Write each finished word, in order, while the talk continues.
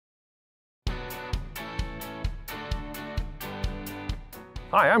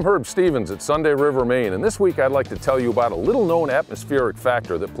Hi, I'm Herb Stevens at Sunday River, Maine, and this week I'd like to tell you about a little-known atmospheric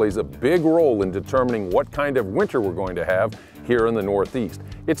factor that plays a big role in determining what kind of winter we're going to have here in the Northeast.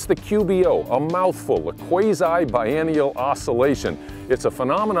 It's the QBO, a mouthful, a quasi-biennial oscillation. It's a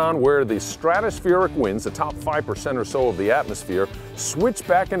phenomenon where the stratospheric winds, the top 5% or so of the atmosphere, switch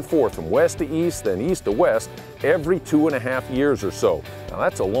back and forth from west to east, then east to west, every 2.5 years or so. Now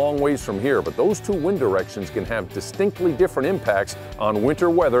that's a long ways from here, but those two wind directions can have distinctly different impacts on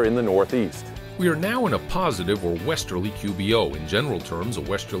winter weather in the Northeast. We are now in a positive or westerly QBO. In general terms, a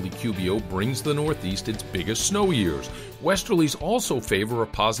westerly QBO brings the Northeast its biggest snow years. Westerlies also favor a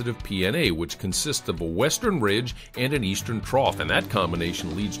positive PNA, which consists of a western ridge and an eastern trough, and that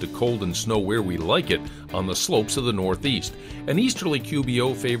combination leads to cold and snow where we like it, on the slopes of the Northeast. An easterly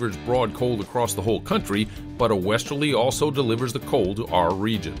QBO favors broad cold across the whole country, but a westerly also delivers the cold to our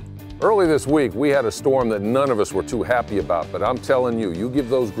region. Early this week, we had a storm that none of us were too happy about, but I'm telling you, you give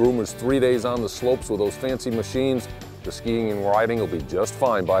those groomers 3 days on the slopes with those fancy machines, the skiing and riding will be just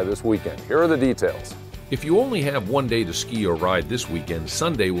fine by this weekend. Here are the details. If you only have one day to ski or ride this weekend,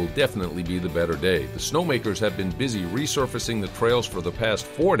 Sunday will definitely be the better day. The snowmakers have been busy resurfacing the trails for the past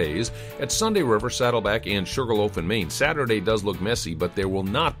 4 days at Sunday River, Saddleback, and Sugarloaf in Maine. Saturday does look messy, but there will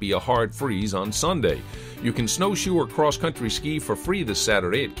not be a hard freeze on Sunday. You can snowshoe or cross-country ski for free this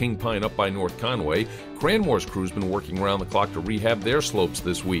Saturday at King Pine up by North Conway. Cranmore's crew's been working around the clock to rehab their slopes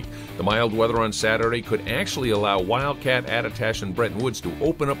this week. The mild weather on Saturday could actually allow Wildcat, Attitash, and Bretton Woods to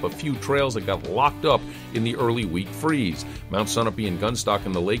open up a few trails that got locked up in the early week freeze. Mount Sunapee and Gunstock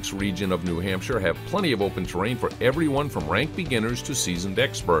in the Lakes region of New Hampshire have plenty of open terrain for everyone from rank beginners to seasoned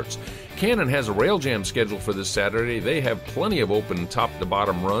experts. Cannon has a rail jam scheduled for this Saturday. They have plenty of open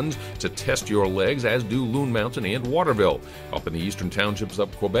top-to-bottom runs to test your legs, as do Loon Mountain and Waterville. Up in the eastern townships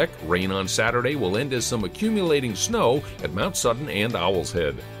of Quebec, rain on Saturday will end as some accumulating snow at Mount Sutton and Owl's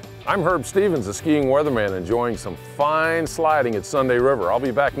Head. I'm Herb Stevens, the skiing weatherman, enjoying some fine sliding at Sunday River. I'll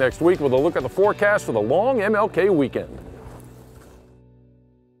be back next week with a look at the forecast for the long MLK weekend.